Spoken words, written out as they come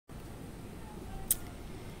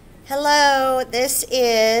Hello, this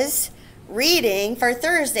is reading for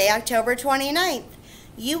Thursday, October 29th.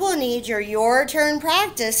 You will need your turn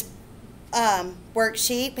practice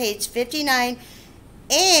worksheet, page 59,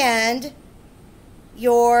 and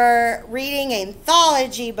your reading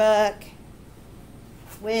anthology book,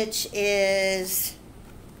 which is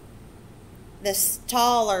this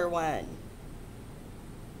taller one.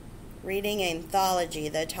 Reading anthology,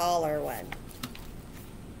 the taller one.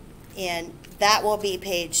 And that will be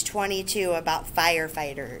page 22 about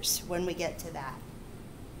firefighters when we get to that.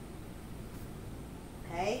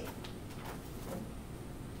 Okay?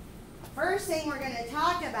 First thing we're going to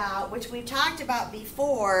talk about, which we've talked about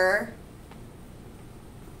before,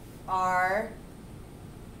 are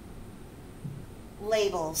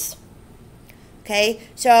labels. Okay?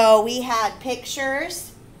 So we had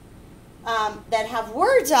pictures that have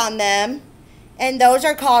words on them, and those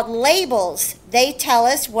are called labels. They tell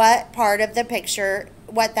us what part of the picture,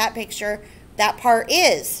 that part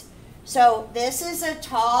is. So this is a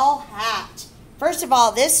tall hat. First of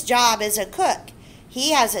all, this job is a cook.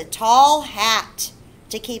 He has a tall hat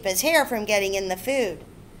to keep his hair from getting in the food.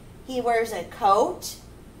 He wears a coat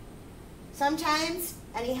sometimes,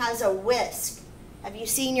 and he has a whisk. Have you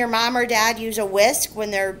seen your mom or dad use a whisk when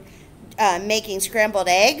they're making scrambled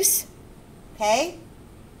eggs? Okay?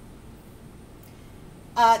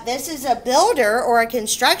 This is a builder or a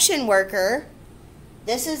construction worker.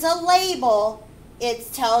 This is a label.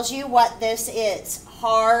 It tells you what this is.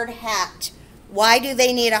 Hard hat. Why do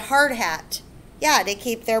they need a hard hat? Yeah, to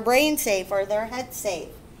keep their brain safe or their head safe.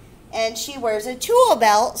 And she wears a tool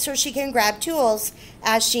belt so she can grab tools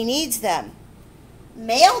as she needs them.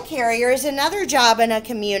 Mail carrier is another job in a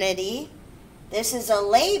community. This is a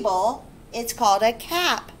label. It's called a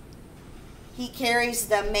cap. He carries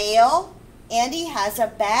the mail, and he has a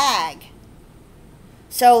bag.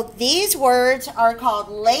 So these words are called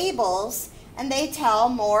labels, and they tell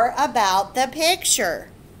more about the picture.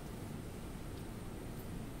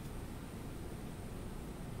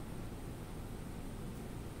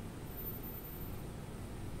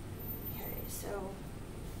 Okay, so,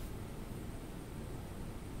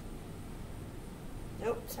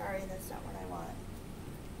 nope, sorry, that's not what I want.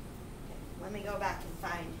 Okay, let me go back and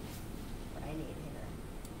find what I need here.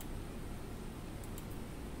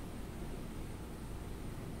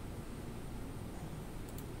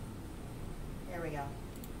 There we go.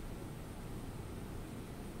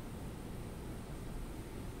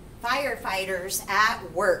 Firefighters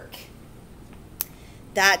at work.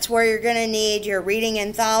 That's where you're going to need your reading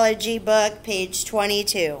anthology book, page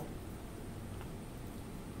 22.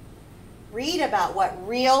 Read about what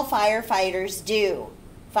real firefighters do.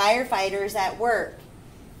 Firefighters at work.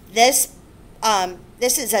 This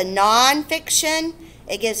is a nonfiction.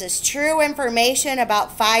 It gives us true information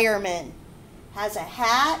about firemen. Has a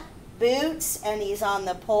hat, boots, and he's on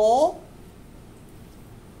the pole.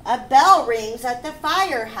 A bell rings at the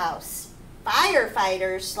firehouse.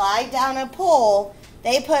 Firefighters slide down a pole.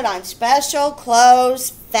 They put on special clothes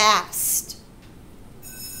fast.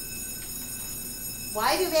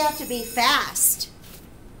 Why do they have to be fast?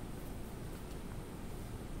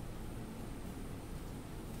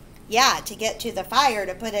 Yeah, to get to the fire,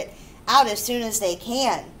 to put it out as soon as they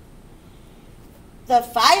can. The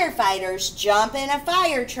firefighters jump in a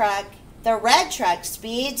fire truck. The red truck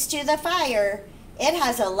speeds to the fire. It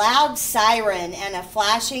has a loud siren and a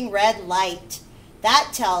flashing red light.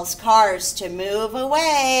 That tells cars to move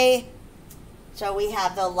away. So we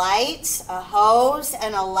have the lights, a hose,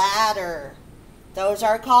 and a ladder. Those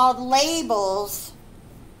are called labels.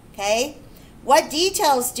 Okay? What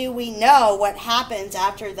details do we know what happens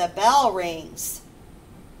after the bell rings?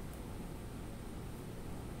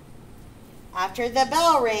 After the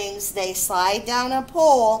bell rings, they slide down a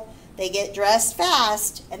pole, they get dressed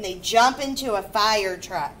fast, and they jump into a fire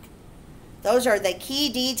truck. Those are the key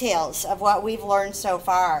details of what we've learned so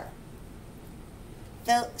far.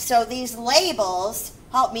 So these labels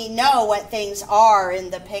help me know what things are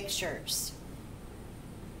in the pictures.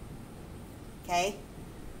 Okay?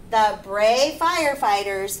 The brave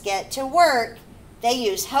firefighters get to work. They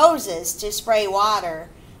use hoses to spray water.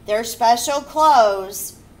 Their special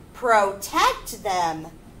clothes protect them.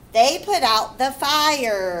 They put out the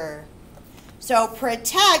fire. So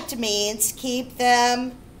protect means keep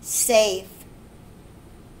them safe.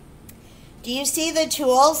 Do you see the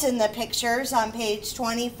tools in the pictures on page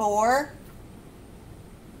 24?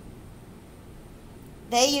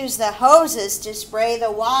 They use the hoses to spray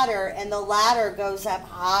the water, and the ladder goes up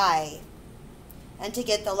high. And to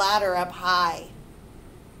get the ladder up high.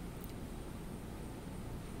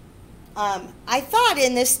 I thought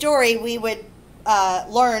in this story we would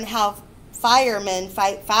learn how firemen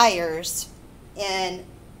fight fires, and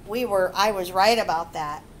I was right about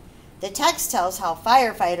that. The text tells how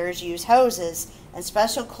firefighters use hoses and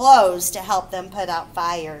special clothes to help them put out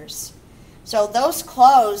fires. So those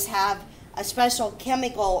clothes have a special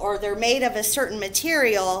chemical, or they're made of a certain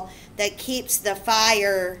material that keeps the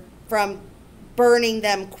fire from burning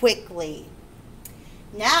them quickly.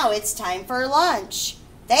 Now it's time for lunch.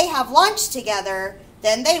 They have lunch together,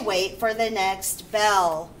 then they wait for the next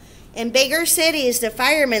bell. In bigger cities, the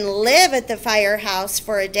firemen live at the firehouse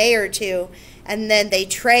for a day or two, and then they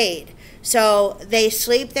trade. So they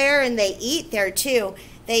sleep there and they eat there too.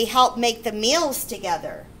 They help make the meals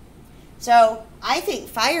together. So I think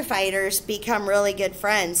firefighters become really good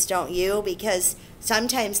friends, don't you? Because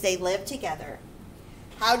sometimes they live together.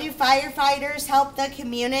 How do firefighters help the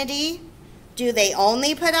community? Do they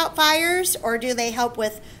only put out fires, or do they help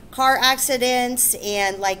with car accidents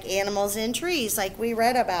and like animals in trees like we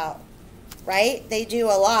read about? Right? They do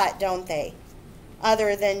a lot, don't they?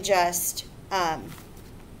 Other than just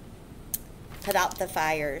put out the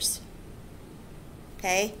fires.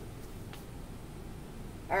 Okay?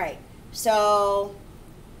 All right. So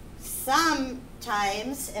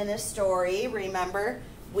sometimes in a story, remember,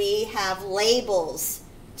 we have labels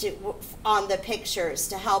on the pictures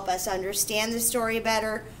to help us understand the story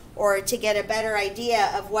better, or to get a better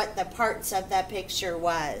idea of what the parts of that picture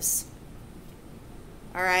was.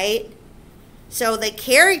 All right? So the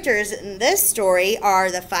characters in this story are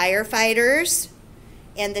the firefighters,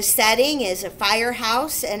 and the setting is a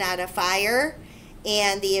firehouse and at a fire,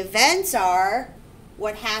 and the events are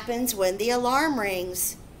what happens when the alarm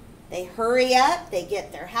rings. They hurry up, they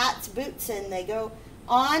get their hats, boots, and they go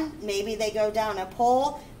on. Maybe they go down a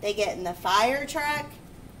pole, they get in the fire truck,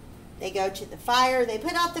 they go to the fire, they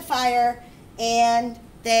put out the fire, and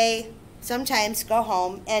they sometimes go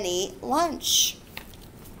home and eat lunch.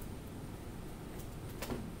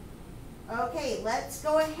 Okay, let's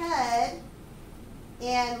go ahead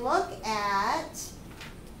and look at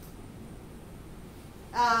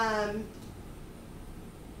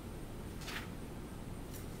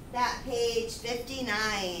that page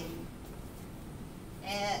 59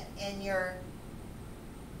 in your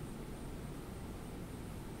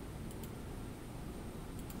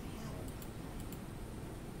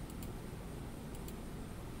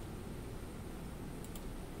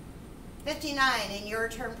in your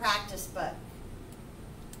term practice book.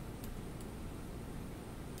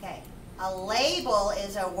 Okay. A label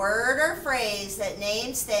is a word or phrase that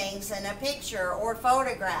names things in a picture or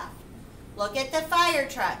photograph. Look at the fire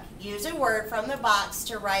truck. Use a word from the box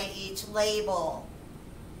to write each label.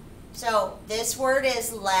 So this word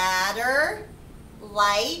is ladder,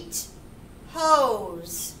 light,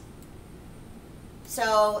 hose.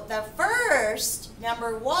 So the first,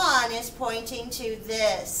 number 1, is pointing to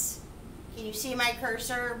this. Can you see my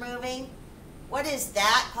cursor moving? What is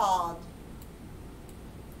that called?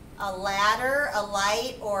 A ladder, a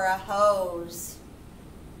light, or a hose?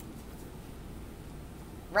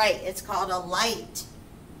 Right, it's called a light.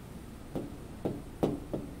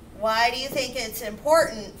 Why do you think it's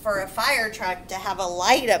important for a fire truck to have a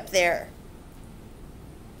light up there?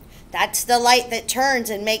 That's the light that turns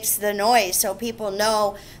and makes the noise so people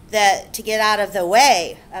know that to get out of the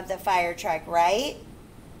way of the fire truck, right?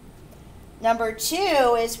 Number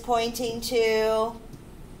 2 is pointing to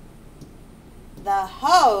the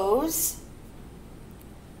hose.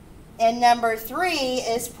 And number 3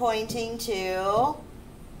 is pointing to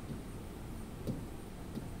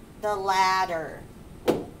the ladder.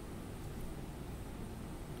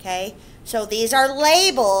 Okay, so these are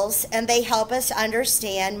labels, and they help us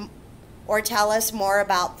understand or tell us more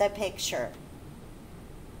about the picture.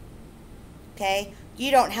 Okay, you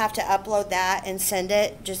don't have to upload that and send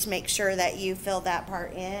it. Just make sure that you fill that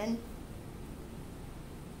part in.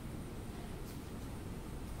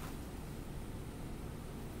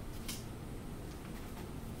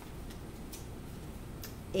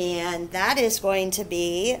 And that is going to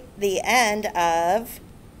be the end of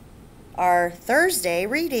our Thursday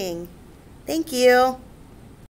reading. Thank you.